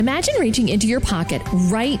Imagine reaching into your pocket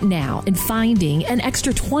right now and finding an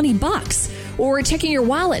extra $20, or checking your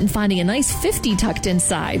wallet and finding a nice 50 tucked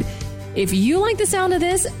inside. If you like the sound of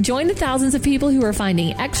this, join the thousands of people who are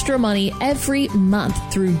finding extra money every month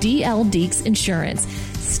through DL Deeks Insurance.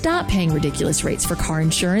 Stop paying ridiculous rates for car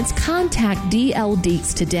insurance. Contact DL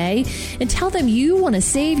Deeks today and tell them you want to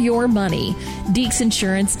save your money.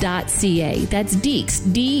 Deeksinsurance.ca. That's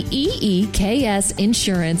Deeks, D-E-E-K-S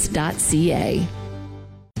insurance.ca.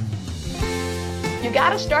 You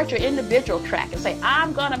got to start your individual track and say,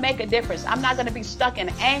 I'm going to make a difference. I'm not going to be stuck in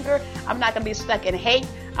anger. I'm not going to be stuck in hate.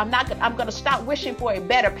 I'm going to stop wishing for a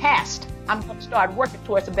better past. I'm going to start working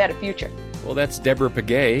towards a better future. Well, that's Deborah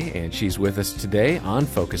Pagay, and she's with us today on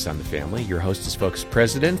Focus on the Family. Your host is Focus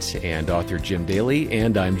President and author Jim Daly,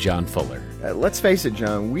 and I'm John Fuller. Let's face it,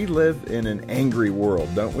 John, we live in an angry world,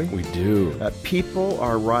 don't we? We do. People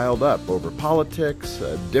are riled up over politics,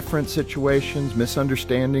 different situations,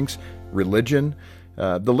 misunderstandings, religion.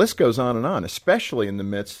 The list goes on, especially in the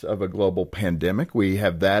midst of a global pandemic. We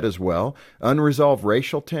have that as well. Unresolved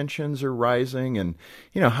racial tensions are rising, and,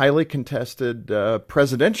 highly contested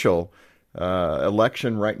presidential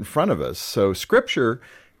election right in front of us. So Scripture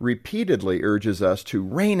repeatedly urges us to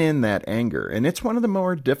rein in that anger, and it's one of the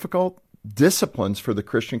more difficult disciplines for the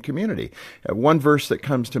Christian community. One verse that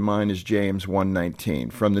comes to mind is James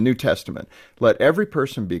 1:19 from the New Testament. Let every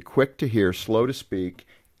person be quick to hear, slow to speak,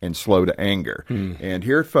 and slow to anger. And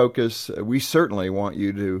here at Focus, we certainly want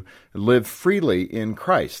you to live freely in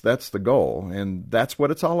Christ. That's the goal, and that's what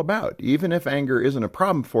it's all about. Even if anger isn't a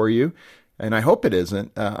problem for you, and I hope it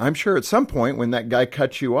isn't, I'm sure at some point when that guy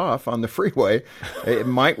cuts you off on the freeway, it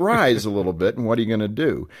might rise a little bit, and what are you going to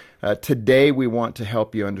do? Today, we want to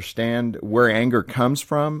help you understand where anger comes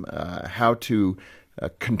from, how to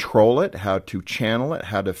control it, how to channel it,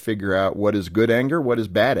 how to figure out what is good anger, what is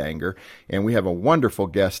bad anger. And we have a wonderful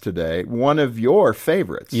guest today, one of your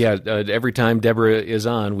favorites. Yeah, every time Deborah is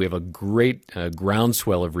on, we have a great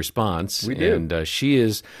groundswell of response. We do. And she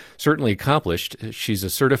is certainly accomplished. She's a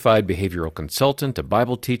certified behavioral consultant, a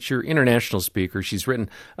Bible teacher, international speaker. She's written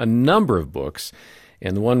a number of books.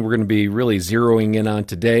 And the one we're going to be really zeroing in on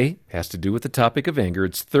today has to do with the topic of anger.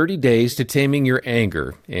 It's 30 Days to Taming Your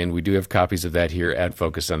Anger, and we do have copies of that here at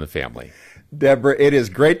Focus on the Family. Deborah, it is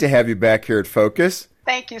great to have you back here at Focus.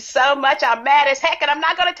 Thank you so much. I'm mad as heck, and I'm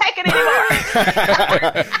not going to take it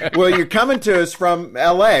anymore. Well, you're coming to us from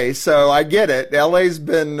L.A., so I get it. L.A.'s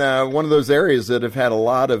been one of those areas that have had a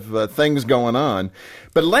lot of things going on.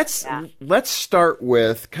 But let's start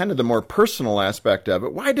with kind of the more personal aspect of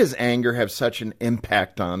it. Why does anger have such an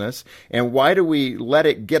impact on us, and why do we let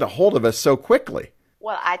it get a hold of us so quickly?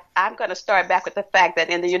 Well, I'm going to start back with the fact that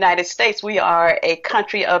in the United States, we are a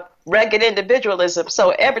country of rugged individualism. So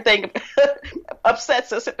everything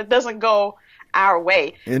upsets us if it doesn't go our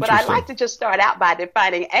way. But I'd like to just start out by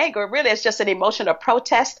defining anger. Really, it's just an emotion of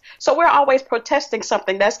protest. So we're always protesting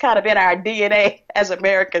something. That's kind of in our DNA as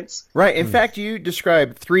Americans. Right. In fact, you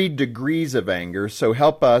described 3 degrees of anger. So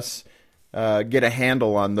help us get a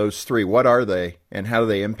handle on those 3. What are they, and how do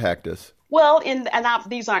they impact us? Well,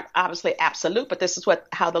 these aren't obviously absolute, but this is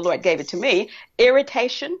how the Lord gave it to me.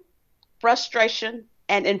 Irritation, frustration,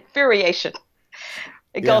 and infuriation.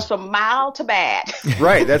 It goes from mild to bad.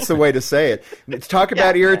 Right, that's the way to say it. Let's talk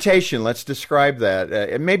about irritation. Let's describe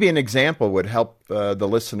that. Maybe an example would help the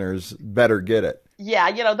listeners better get it.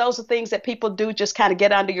 Yeah, those are things that people do just kind of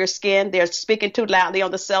get under your skin. They're speaking too loudly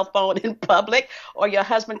on the cell phone in public, or your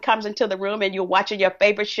husband comes into the room and you're watching your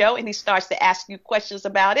favorite show and he starts to ask you questions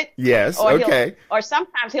about it. Yes, or okay. Or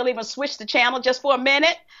sometimes he'll even switch the channel just for a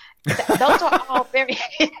minute. Those are all very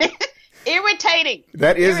irritating.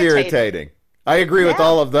 That is irritating. I agree with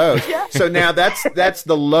all of those. Yeah. So now that's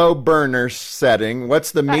the low burner setting.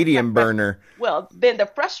 What's the medium burner? Well, then the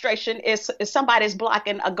frustration is somebody's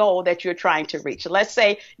blocking a goal that you're trying to reach. Let's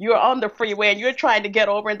say you're on the freeway and you're trying to get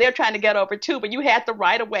over and they're trying to get over too, but you had the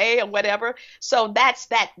right of way or whatever. So that's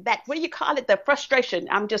that what do you call it? The frustration.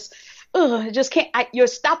 I'm just can't. You're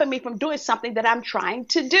stopping me from doing something that I'm trying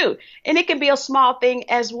to do. And it can be a small thing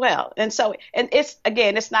as well. And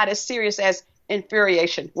it's not as serious as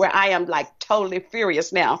infuriation, where I am like totally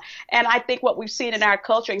furious now. And I think what we've seen in our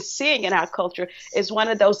culture and seeing in our culture is one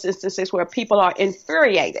of those instances where people are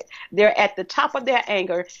infuriated. They're at the top of their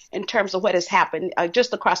anger in terms of what has happened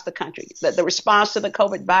just across the country. The response to the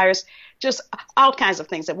COVID virus, just all kinds of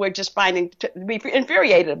things that we're just finding to be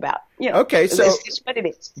infuriated about. Okay, so it's what it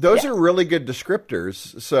is. Those are really good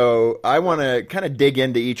descriptors. So I want to kind of dig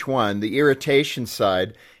into each one. The irritation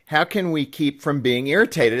side. How can we keep from being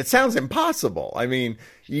irritated? It sounds impossible. I mean,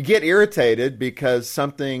 you get irritated because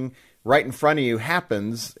something right in front of you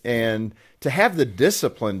happens, and to have the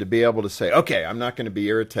discipline to be able to say, okay, I'm not going to be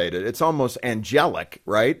irritated. It's almost angelic,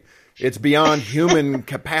 right? It's beyond human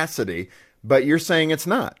capacity, but you're saying it's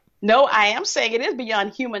not. No, I am saying it is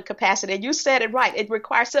beyond human capacity. You said it right. It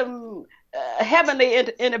requires some heavenly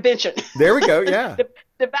intervention. There we go, yeah.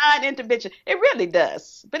 Divine intervention. It really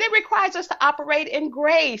does. But it requires us to operate in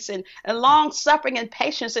grace and long suffering and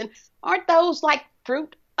patience. And aren't those like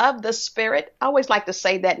fruit of the Spirit? I always like to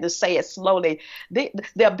say that and to say it slowly. The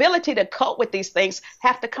ability to cope with these things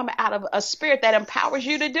have to come out of a spirit that empowers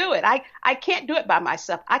you to do it. I can't do it by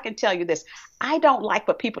myself. I can tell you this. I don't like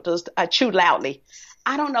for people to chew loudly.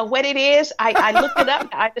 I don't know what it is. I looked it up.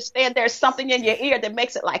 I understand there's something in your ear that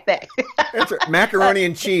makes it like that. That's right. Macaroni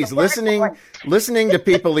and cheese. Listening to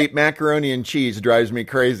people eat macaroni and cheese drives me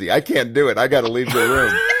crazy. I can't do it. I got to leave the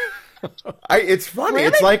room. It's funny.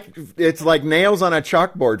 Really? It's like nails on a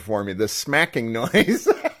chalkboard for me. The smacking noise.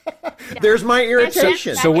 There's my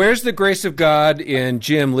irritation. So where's the grace of God in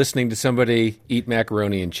Jim listening to somebody eat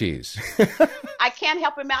macaroni and cheese? I can't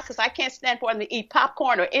help him out because I can't stand for him to eat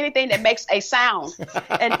popcorn or anything that makes a sound.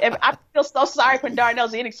 And I feel so sorry when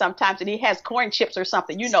Darnell's eating sometimes and he has corn chips or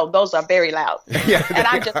something. You know, those are very loud. Yeah, and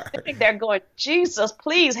I'm just sitting there going, Jesus,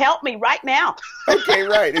 please help me right now. Okay,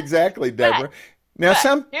 right. Exactly, Deborah. Now,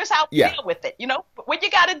 here's how we deal with it. You know, when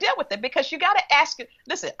you got to deal with it, because you got to ask it.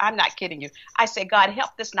 Listen, I'm not kidding you. I say, God,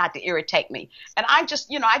 help this not to irritate me. And I just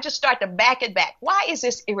start to back it back. Why is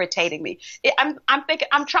this irritating me? I'm thinking,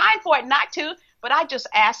 I'm trying for it not to, but I just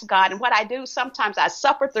ask God. And what I do, sometimes I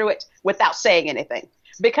suffer through it without saying anything.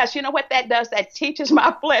 Because you know what that does? That teaches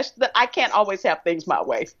my flesh that I can't always have things my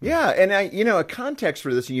way. Yeah, and a context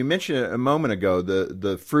for this, and you mentioned it a moment ago,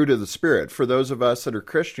 the fruit of the Spirit. For those of us that are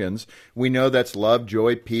Christians, we know that's love,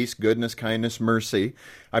 joy, peace, goodness, kindness, mercy.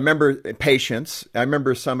 I remember patience. I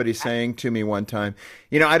remember somebody saying to me one time,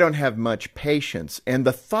 I don't have much patience. And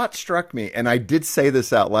the thought struck me, and I did say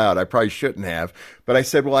this out loud. I probably shouldn't have. But I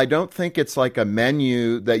said, well, I don't think it's like a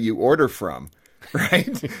menu that you order from.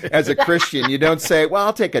 Right? As a Christian, you don't say, well,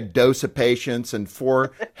 I'll take a dose of patience and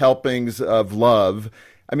 4 helpings of love.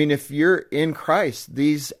 I mean, if you're in Christ,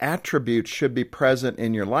 these attributes should be present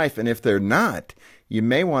in your life. And if they're not, you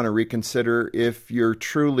may want to reconsider if you're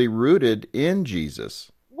truly rooted in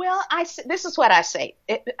Jesus. Well, this is what I say.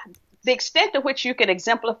 The extent to which you can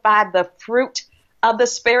exemplify the fruit of the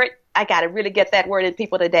Spirit, I got to really get that word in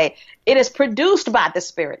people today. It is produced by the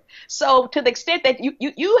Spirit. So to the extent that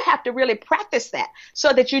you have to really practice that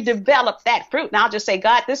so that you develop that fruit. Now I'll just say,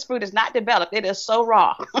 God, this fruit is not developed. It is so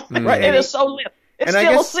raw. Right. It is so limp. It's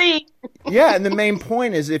still a seed. Yeah, and the main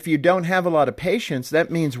point is if you don't have a lot of patience, that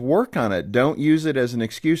means work on it. Don't use it as an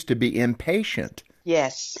excuse to be impatient.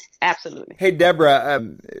 Yes, absolutely. Hey, Deborah,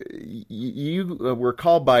 you were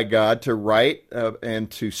called by God to write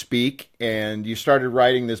and to speak, and you started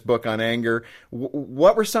writing this book on anger.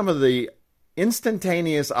 What were some of the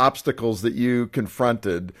instantaneous obstacles that you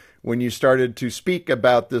confronted when you started to speak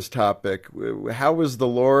about this topic? How was the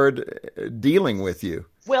Lord dealing with you?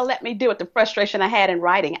 Well, let me deal with the frustration I had in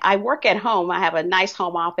writing. I work at home. I have a nice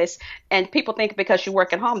home office, and people think because you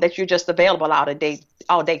work at home that you're just available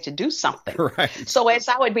all day to do something. Right. So as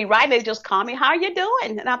I would be writing, they just call me, how are you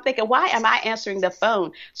doing? And I'm thinking, why am I answering the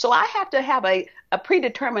phone? So I have to have a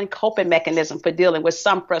predetermined coping mechanism for dealing with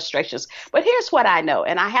some frustrations. But here's what I know,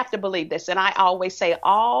 and I have to believe this, and I always say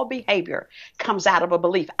all behavior comes out of a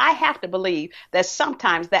belief. I have to believe that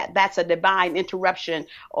sometimes that's a divine interruption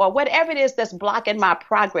or whatever it is that's blocking my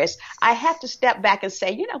progress. I have to step back and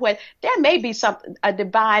say, you know what, there may be a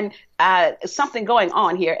divine something going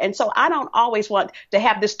on here. And so I don't always want to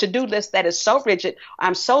have this to-do list that is so rigid.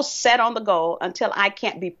 I'm so set on the goal until I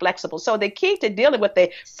can't be flexible. So the key to dealing with the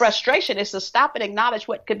frustration is to stop and acknowledge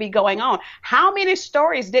what could be going on. How many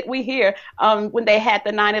stories did we hear when they had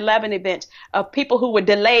the 9/11 event of people who were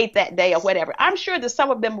delayed that day or whatever? I'm sure that some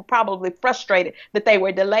of them were probably frustrated that they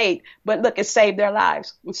were delayed, but look, it saved their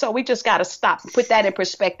lives. And so we just got to stop and put that in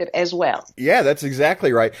perspective as well. Yeah, that's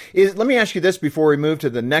exactly right. Let me ask you this before we move to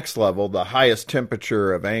the next level, the highest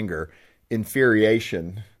temperature of anger,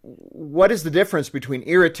 infuriation. What is the difference between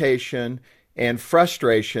irritation and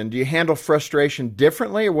frustration? Do you handle frustration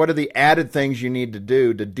differently, or what are the added things you need to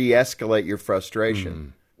do to de-escalate your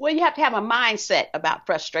frustration? Well, you have to have a mindset about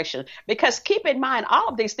frustration, because keep in mind, all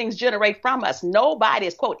of these things generate from us. Nobody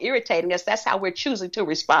is, quote, irritating us. That's how we're choosing to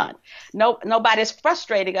respond. Nobody is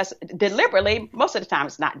frustrating us deliberately. Most of the time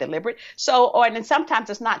it's not deliberate. And then sometimes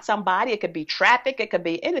it's not somebody. It could be traffic. It could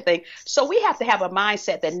be anything. So we have to have a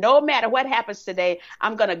mindset that no matter what happens today,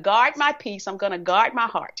 I'm going to guard my peace. I'm going to guard my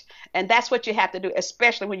heart. And that's what you have to do,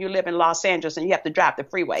 especially when you live in Los Angeles and you have to drive the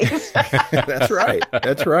freeways. That's right.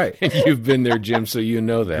 That's right. And you've been there, Jim, so you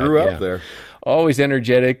know that. Grew up there. Always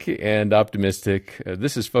energetic and optimistic.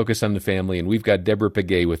 This is Focus on the Family, and we've got Deborah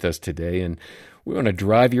Pegues with us today. And we want to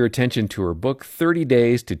drive your attention to her book, 30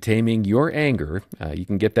 Days to Taming Your Anger. You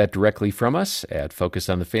can get that directly from us at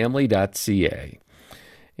focusonthefamily.ca.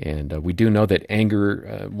 And we do know that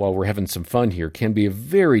anger, while we're having some fun here, can be a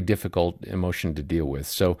very difficult emotion to deal with.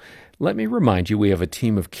 So let me remind you, we have a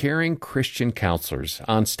team of caring Christian counselors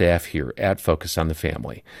on staff here at Focus on the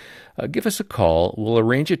Family. Give us a call. We'll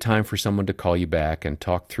arrange a time for someone to call you back and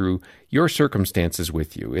talk through your circumstances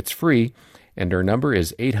with you. It's free, and our number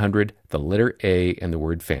is 800, the letter A, and the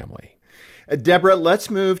word family. Deborah, let's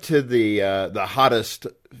move to the hottest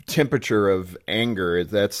temperature of anger.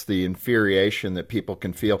 That's the infuriation that people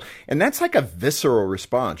can feel. And that's like a visceral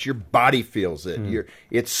response. Your body feels it.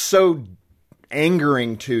 It's so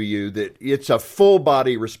angering to you that it's a full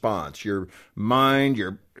body response. Your mind,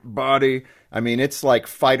 your body, I mean, it's like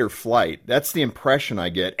fight or flight. That's the impression I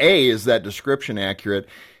get. A, is that description accurate?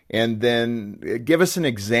 And then give us an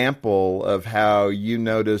example of how you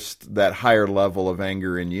noticed that higher level of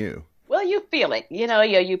anger in you. Well, you feel it.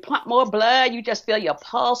 You pump more blood. You just feel your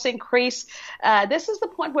pulse increase. This is the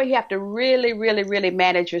point where you have to really, really, really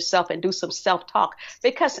manage yourself and do some self-talk,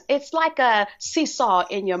 because it's like a seesaw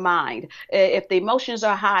in your mind. If the emotions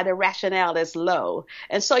are high, the rationale is low.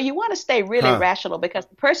 And so you want to stay really rational, because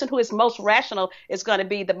the person who is most rational is going to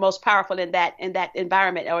be the most powerful in that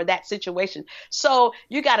environment or that situation. So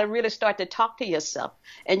you got to really start to talk to yourself,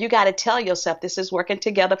 and you got to tell yourself, this is working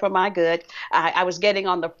together for my good. I was getting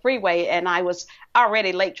on the freeway, and I was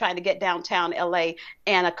already late trying to get downtown LA,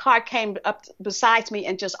 and a car came up beside me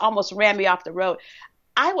and just almost ran me off the road.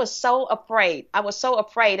 I was so afraid.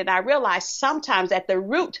 And I realized sometimes at the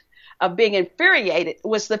root of being infuriated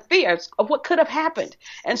was the fears of what could have happened.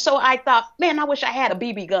 And so I thought, man, I wish I had a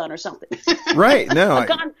BB gun or something. Right. No. a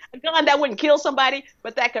gun that wouldn't kill somebody,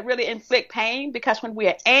 but that could really inflict pain, because when we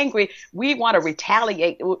are angry, we want to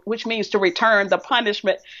retaliate, which means to return the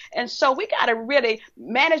punishment. And so we got to really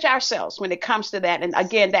manage ourselves when it comes to that. And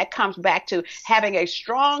again, that comes back to having a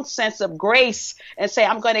strong sense of grace and say,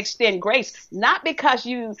 I'm going to extend grace, not because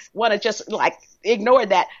you want to just ignore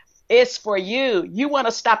that. It's for you. You want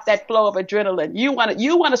to stop that flow of adrenaline. You want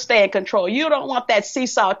to stay in control. You don't want that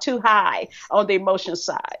seesaw too high on the emotion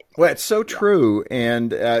side. Well, it's so true.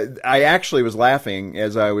 And I actually was laughing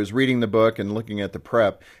as I was reading the book and looking at the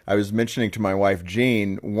prep. I was mentioning to my wife,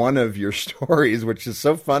 Jean, one of your stories, which is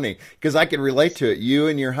so funny because I can relate to it. You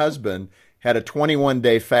and your husband had a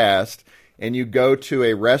 21-day fast, and you go to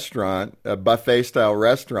a restaurant, a buffet-style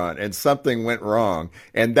restaurant, and something went wrong.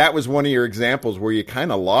 And that was one of your examples where you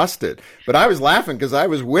kind of lost it. But I was laughing because I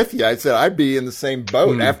was with you. I said I'd be in the same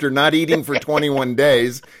boat. After not eating for 21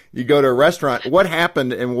 days, you go to a restaurant. What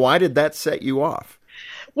happened, and why did that set you off?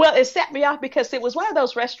 Well, it set me off because it was one of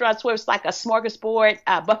those restaurants where it's like a smorgasbord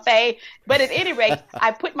buffet. But at any rate,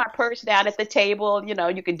 I put my purse down at the table.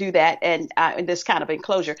 You can do that and in this kind of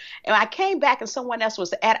enclosure. And I came back and someone else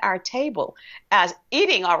was at our table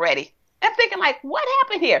eating already. I'm thinking, what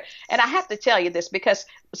happened here? And I have to tell you this, because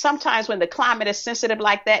sometimes when the climate is sensitive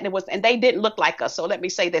like that, and they didn't look like us. So let me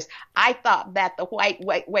say this. I thought that the white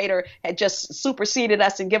waiter had just superseded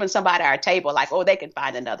us and given somebody our table, they can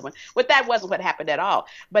find another one. But that wasn't what happened at all.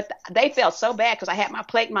 But they felt so bad because I had my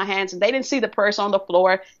plate in my hands and they didn't see the purse on the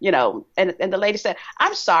floor, and the lady said,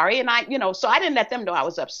 I'm sorry. And so I didn't let them know I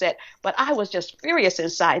was upset, but I was just furious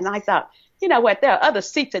inside. And I thought, you know what? There are other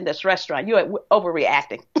seats in this restaurant. You're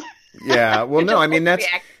overreacting. Yeah, well, no, I mean,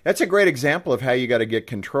 that's a great example of how you got to get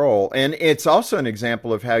control. And it's also an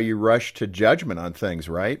example of how you rush to judgment on things,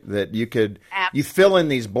 right? That you fill in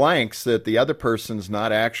these blanks that the other person's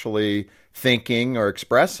not actually thinking or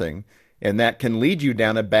expressing, and that can lead you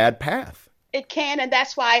down a bad path. It can, and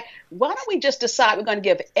that's why don't we just decide we're going to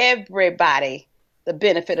give everybody the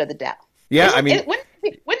benefit of the doubt? Yeah, wouldn't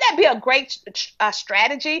that be a great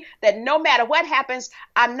strategy, that no matter what happens,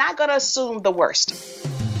 I'm not going to assume the worst?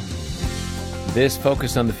 This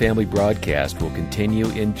Focus on the Family broadcast will continue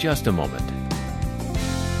in just a moment.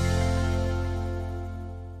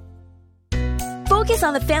 Focus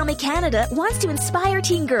on the Family Canada wants to inspire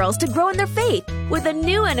teen girls to grow in their faith with a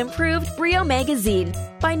new and improved Brio magazine.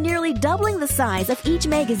 By nearly doubling the size of each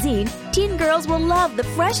magazine, teen girls will love the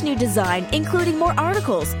fresh new design, including more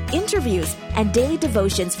articles, interviews, and daily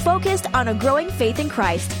devotions focused on a growing faith in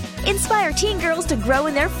Christ. Inspire teen girls to grow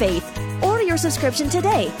in their faith. Order your subscription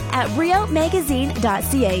today at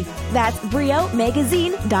briomagazine.ca. That's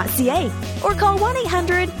briomagazine.ca. Or call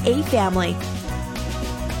 1-800-A-FAMILY.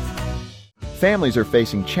 Families are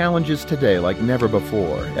facing challenges today like never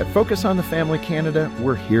before. At Focus on the Family Canada,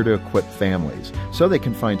 we're here to equip families so they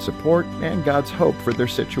can find support and God's hope for their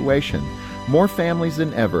situation. More families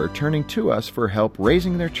than ever are turning to us for help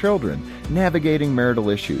raising their children, navigating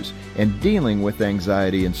marital issues, and dealing with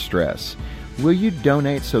anxiety and stress. Will you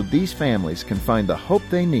donate so these families can find the hope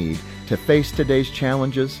they need to face today's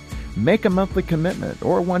challenges? Make a monthly commitment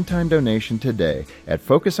or a one-time donation today at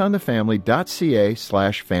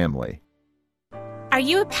focusonthefamily.ca/family. Are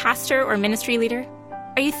you a pastor or ministry leader?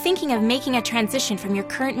 Are you thinking of making a transition from your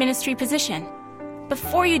current ministry position?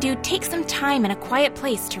 Before you do, take some time in a quiet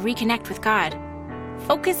place to reconnect with God.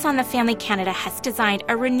 Focus on the Family Canada has designed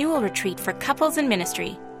a renewal retreat for couples in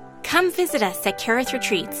ministry. Come visit us at Kerith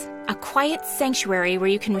Retreats, a quiet sanctuary where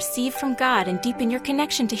you can receive from God and deepen your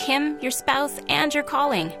connection to Him, your spouse, and your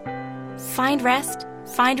calling. Find rest,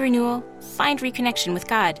 find renewal, find reconnection with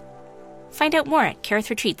God. Find out more at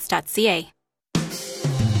kerithretreats.ca.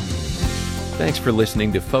 Thanks for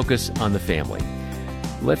listening to Focus on the Family.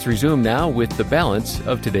 Let's resume now with the balance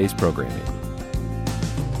of today's programming.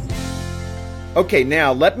 Okay,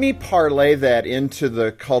 now let me parlay that into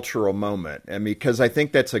the cultural moment, and because I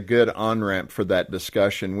think that's a good on-ramp for that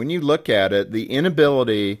discussion. When you look at it, the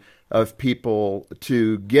inability of people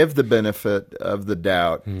to give the benefit of the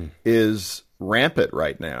doubt is rampant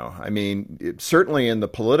right now. I mean, certainly in the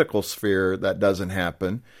political sphere, that doesn't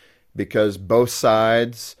happen because both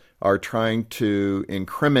sides are trying to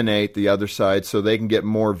incriminate the other side so they can get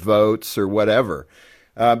more votes or whatever.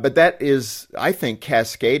 But that is, I think,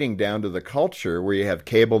 cascading down to the culture where you have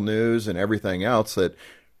cable news and everything else that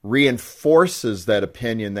reinforces that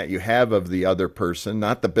opinion that you have of the other person,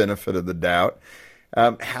 not the benefit of the doubt.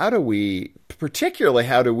 How do we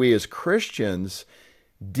as Christians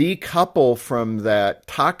decouple from that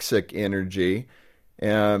toxic energy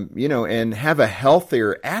and have a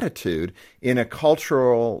healthier attitude in a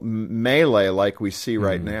cultural melee like we see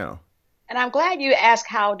right now? And I'm glad you asked,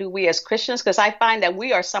 how do we as Christians? Because I find that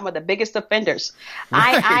we are some of the biggest offenders.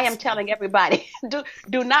 Right. I am telling everybody,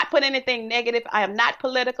 do not put anything negative. I am not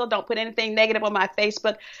political. Don't put anything negative on my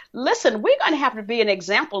Facebook. Listen, we're going to have to be an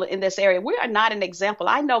example in this area. We are not an example.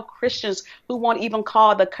 I know Christians who won't even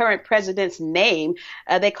call the current president's name.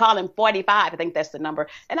 They call him 45. I think that's the number.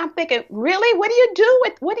 And I'm thinking, really? What do you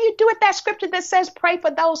do with that scripture that says pray for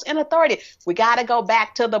those in authority? We got to go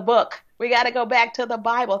back to the book. We got to go back to the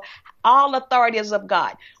Bible. All authority is of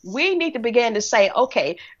God. We need to begin to say,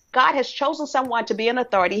 okay, God has chosen someone to be an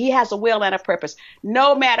authority. He has a will and a purpose,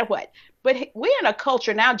 no matter what. But we're in a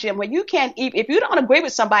culture now, Jim, where you can't even, if you don't agree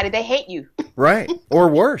with somebody, they hate you. Right. Or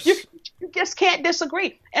worse. You just can't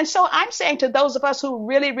disagree. And so I'm saying to those of us who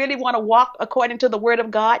really, really want to walk according to the word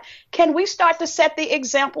of God, can we start to set the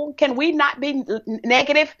example? Can we not be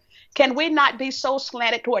negative? Can we not be so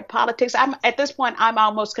slanted toward politics? At this point, I'm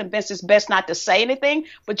almost convinced it's best not to say anything,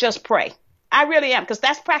 but just pray. I really am, because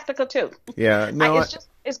that's practical too. Yeah, no,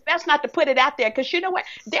 it's best not to put it out there, because you know what?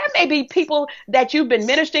 There may be people that you've been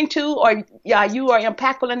ministering to, or you are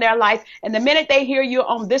impactful in their life, and the minute they hear you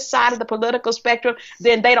on this side of the political spectrum,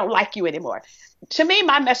 then they don't like you anymore. To me,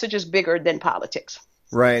 my message is bigger than politics.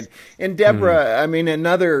 Right. And Deborah, I mean,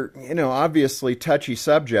 another, obviously touchy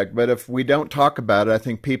subject, but if we don't talk about it, I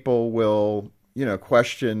think people will,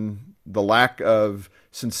 question the lack of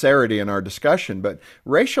sincerity in our discussion. But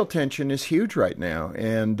racial tension is huge right now.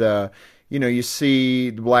 And, you see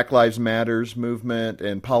the Black Lives Matters movement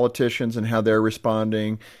and politicians and how they're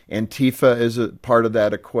responding. Antifa is a part of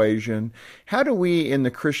that equation. How do we in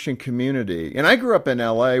the Christian community, and I grew up in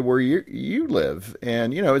L.A. where you live,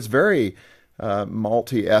 and, it's very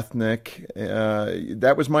multi-ethnic.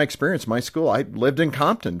 That was my experience. My school, I lived in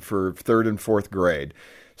Compton for 3rd and 4th grade.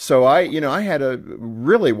 So I had a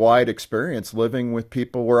really wide experience living with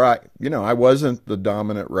people where I wasn't the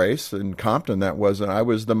dominant race in Compton. I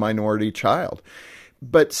was the minority child.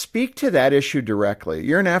 But speak to that issue directly.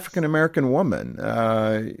 You're an African-American woman.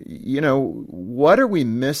 What are we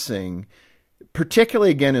missing,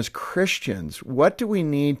 particularly, again, as Christians? What do we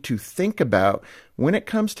need to think about when it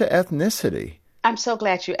comes to ethnicity? I'm so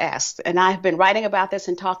glad you asked. And I've been writing about this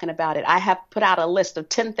and talking about it. I have put out a list of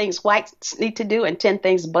 10 things whites need to do and 10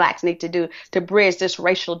 things blacks need to do to bridge this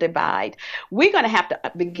racial divide. We're going to have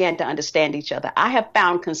to begin to understand each other. I have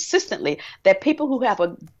found consistently that people who have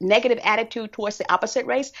a negative attitude towards the opposite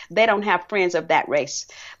race, they don't have friends of that race.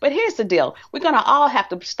 But here's the deal. We're going to all have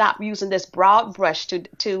to stop using this broad brush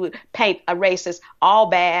to paint a race as all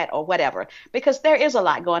bad or whatever, because there is a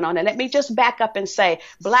lot going on. And let me just back up and say,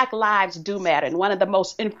 Black lives do matter. And one of the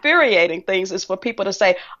most infuriating things is for people to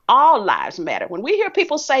say all lives matter. When we hear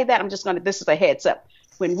people say that, this is a heads up.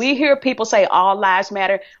 When we hear people say all lives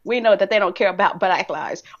matter, we know that they don't care about Black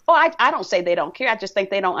lives. Oh, I don't say they don't care. I just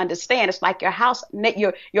think they don't understand. It's like your house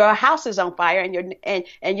is on fire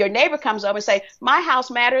and your neighbor comes over and say, my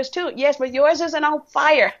house matters too. Yes, but yours isn't on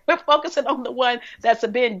fire. We're focusing on the one that's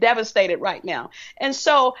being devastated right now. And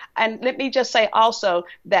let me just say also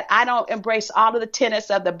that I don't embrace all of the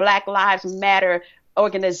tenets of the Black Lives Matter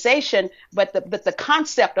organization, but the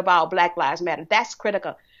concept of all Black Lives Matter, that's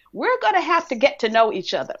critical. We're going to have to get to know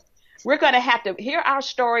each other. We're going to have to hear our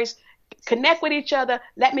stories, connect with each other.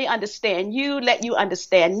 Let me understand you, let you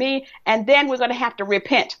understand me. And then we're going to have to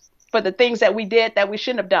repent for the things that we did that we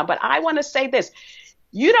shouldn't have done. But I want to say this.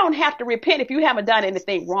 You don't have to repent if you haven't done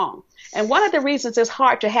anything wrong. And one of the reasons it's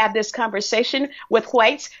hard to have this conversation with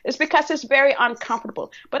whites is because it's very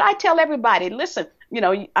uncomfortable. But I tell everybody, listen,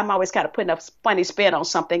 I'm always kind of putting a funny spin on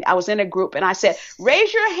something. I was in a group and I said,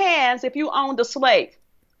 raise your hands if you owned a slave.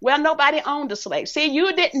 Well, nobody owned a slave. See,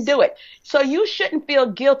 you didn't do it. So you shouldn't feel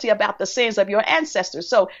guilty about the sins of your ancestors.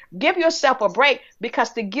 So give yourself a break,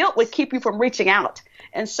 because the guilt would keep you from reaching out.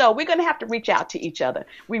 And so we're going to have to reach out to each other.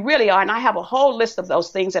 We really are. And I have a whole list of those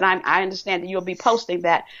things. And I understand that you'll be posting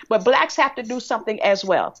that. But blacks have to do something as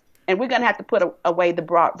well. And we're going to have to put away the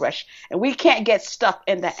broad brush. And we can't get stuck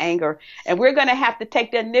in the anger. And we're going to have to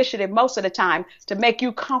take the initiative most of the time to make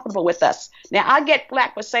you comfortable with us. Now, I get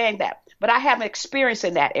flack for saying that, but I have an experience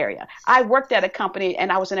in that area. I worked at a company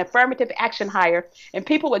and I was an affirmative action hire, and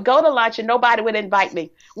people would go to lunch and nobody would invite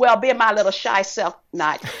me. Well, being my little shy self,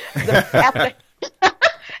 not.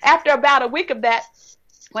 After about a week of that,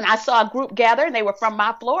 when I saw a group gather and they were from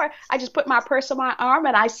my floor, I just put my purse on my arm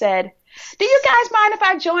and I said, do you guys mind if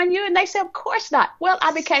I join you? And they said, of course not. Well,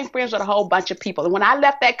 I became friends with a whole bunch of people. And when I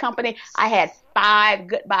left that company, I had 5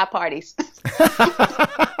 goodbye parties.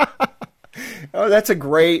 Oh, that's a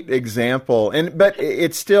great example. But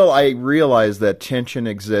it's still, I realize that tension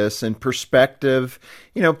exists and perspective.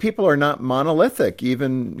 People are not monolithic,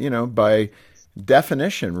 even, by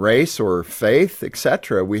definition, race or faith,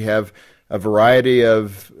 etc. We have a variety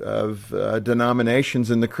of denominations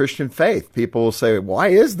in the Christian faith. People will say, why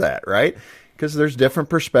is that, right? Because there's different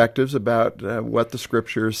perspectives about what the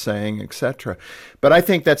Scripture is saying, etc. But I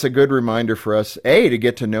think that's a good reminder for us, to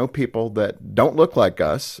get to know people that don't look like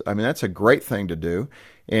us. I mean, that's a great thing to do.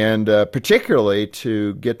 And particularly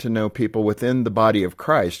to get to know people within the body of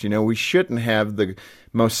Christ. We shouldn't have the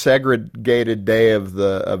most segregated day of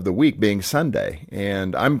the week being Sunday.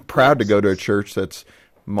 And I'm proud to go to a church that's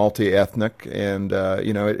multi-ethnic, and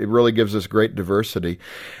it really gives us great diversity.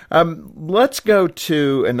 Let's go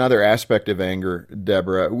to another aspect of anger,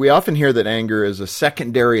 Deborah. We often hear that anger is a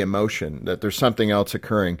secondary emotion, that there's something else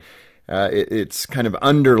occurring. It's kind of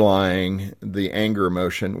underlying the anger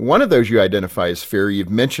emotion. One of those you identify as fear. You've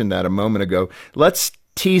mentioned that a moment ago. Let's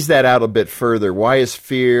tease that out a bit further. Why is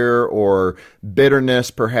fear or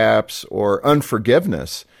bitterness, perhaps, or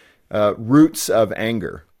unforgiveness roots of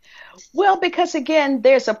anger? Well, because again,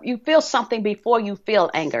 you feel something before you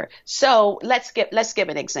feel anger. So let's give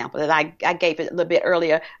an example that I gave it a little bit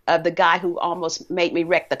earlier of the guy who almost made me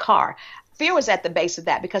wreck the car. Fear was at the base of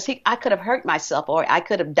that because I could have hurt myself or I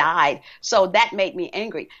could have died. So that made me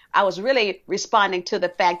angry. I was really responding to the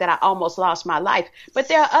fact that I almost lost my life. But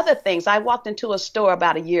there are other things. I walked into a store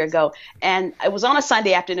about a year ago, and it was on a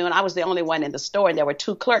Sunday afternoon. I was the only one in the store, and there were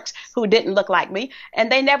 2 clerks who didn't look like me.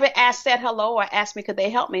 And they never said hello or asked me, could they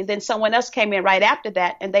help me? Then someone else came in right after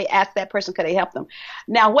that, and they asked that person, could they help them?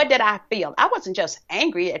 Now, what did I feel? I wasn't just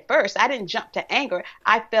angry at first. I didn't jump to anger.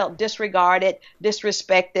 I felt disregarded,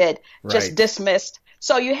 disrespected, just dismissed.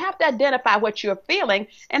 So you have to identify what you're feeling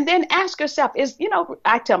and then ask yourself,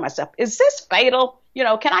 I tell myself, is this fatal?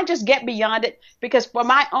 Can I just get beyond it? Because for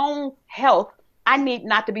my own health, I need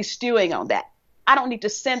not to be stewing on that. I don't need to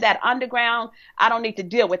send that underground. I don't need to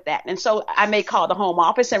deal with that. And so I may call the home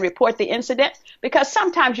office and report the incident, because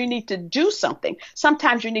sometimes you need to do something.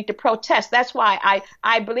 Sometimes you need to protest. That's why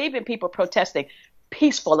I believe in people protesting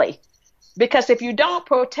peacefully. Because if you don't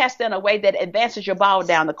protest in a way that advances your ball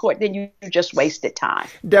down the court, then you just wasted time.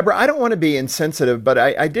 Deborah, I don't want to be insensitive, but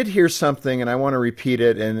I did hear something, and I want to repeat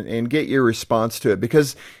it and get your response to it.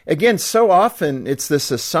 Because, again, so often it's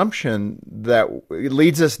this assumption that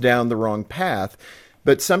leads us down the wrong path.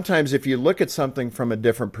 But sometimes if you look at something from a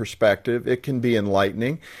different perspective, it can be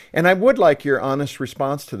enlightening. And I would like your honest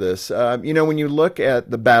response to this. When you look at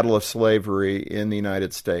the battle of slavery in the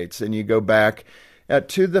United States and you go back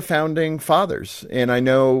to the founding fathers. And I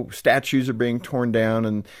know statues are being torn down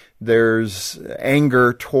and there's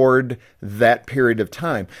anger toward that period of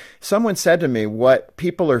time. Someone said to me, what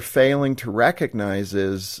people are failing to recognize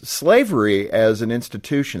is slavery as an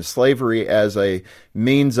institution, slavery as a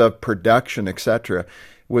means of production, etc.,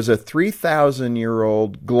 was a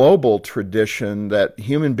 3,000-year-old global tradition that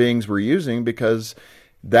human beings were using because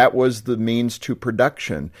that was the means to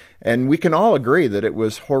production. And we can all agree that it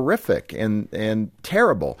was horrific and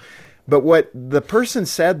terrible. But what the person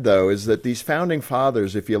said, though, is that these founding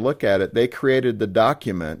fathers, if you look at it, they created the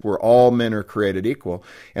document where all men are created equal.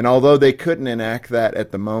 And although they couldn't enact that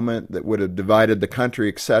at the moment, that would have divided the country,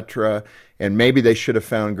 etc., and maybe they should have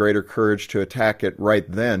found greater courage to attack it right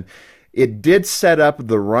then, it did set up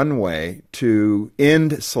the runway to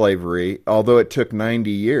end slavery, although it took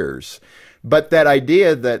 90 years. But that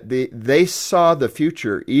idea that they saw the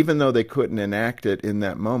future, even though they couldn't enact it in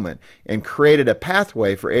that moment, and created a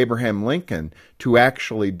pathway for Abraham Lincoln to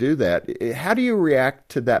actually do that. How do you react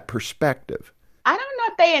to that perspective? I don't know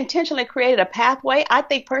if they intentionally created a pathway. I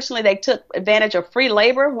think personally they took advantage of free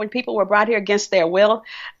labor when people were brought here against their will.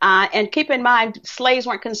 And keep in mind, slaves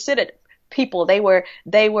weren't considered people. They were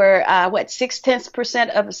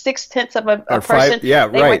 6/10% of a person. Yeah,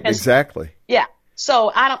 right, exactly. Yeah.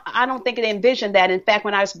 So I don't think they envisioned that. In fact,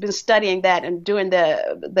 when I've been studying that and doing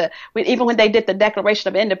even when they did the Declaration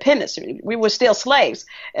of Independence, we were still slaves.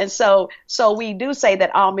 And so we do say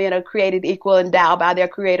that all men are created equal, endowed by their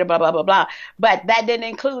creator, blah, blah, blah, blah. But that didn't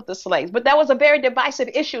include the slaves. But that was a very divisive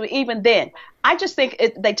issue even then. I just think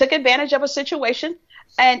they took advantage of a situation.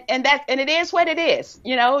 And it is what it is.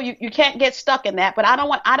 You can't get stuck in that. But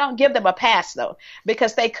I don't give them a pass though,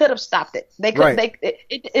 because they could have stopped it. They could. Right.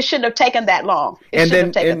 It shouldn't have taken that long. And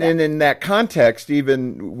in that context,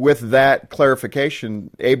 even with that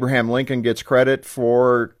clarification, Abraham Lincoln gets credit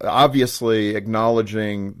for obviously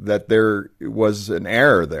acknowledging that there was an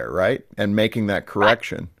error there, right, and making that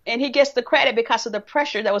correction. Right. And he gets the credit because of the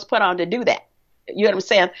pressure that was put on to do that. You know what I'm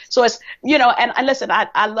saying? So it's, and listen,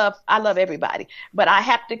 I love everybody, but I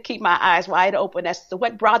have to keep my eyes wide open as to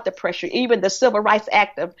what brought the pressure. Even the Civil Rights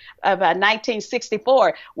Act of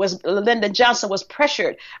 1964 Lyndon Johnson was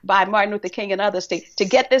pressured by Martin Luther King and others to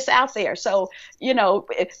get this out there. So,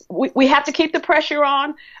 we have to keep the pressure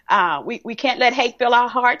on. We can't let hate fill our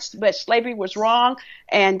hearts, but slavery was wrong.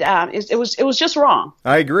 And it was just wrong.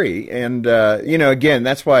 I agree. And, again,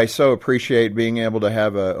 that's why I so appreciate being able to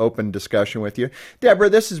have an open discussion with you. Deborah,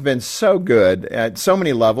 this has been so good at so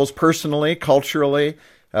many levels, personally, culturally,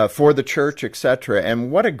 for the church, etc. And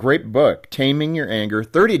what a great book, Taming Your Anger,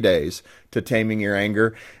 30 Days to Taming Your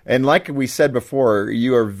Anger. And like we said before,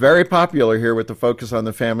 you are very popular here with the Focus on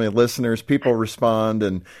the Family listeners. People respond,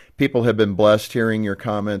 and people have been blessed hearing your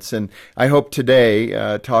comments. And I hope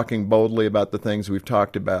today, talking boldly about the things we've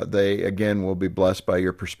talked about, they, again, will be blessed by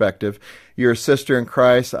your perspective. You're a sister in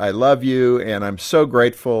Christ. I love you, and I'm so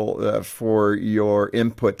grateful for your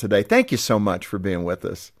input today. Thank you so much for being with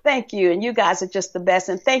us. Thank you, and you guys are just the best.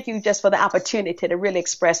 And thank you just for the opportunity to really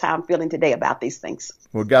express how I'm feeling today about these things.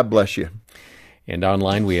 Well, God bless you. And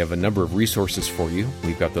online, we have a number of resources for you.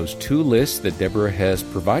 We've got those 2 lists that Deborah has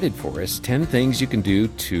provided for us, 10 things you can do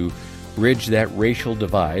to bridge that racial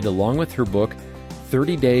divide, along with her book,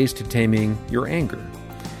 30 Days to Taming Your Anger.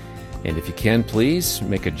 And if you can, please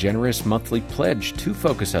make a generous monthly pledge to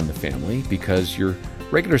Focus on the Family, because your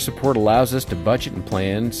regular support allows us to budget and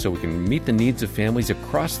plan so we can meet the needs of families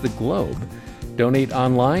across the globe. Donate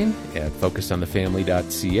online at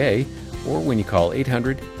focusonthefamily.ca or when you call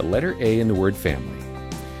 800, the letter A in the word family.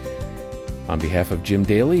 On behalf of Jim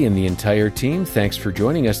Daly and the entire team, thanks for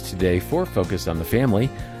joining us today for Focus on the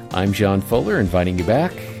Family. I'm John Fuller, inviting you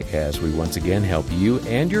back as we once again help you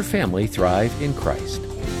and your family thrive in Christ.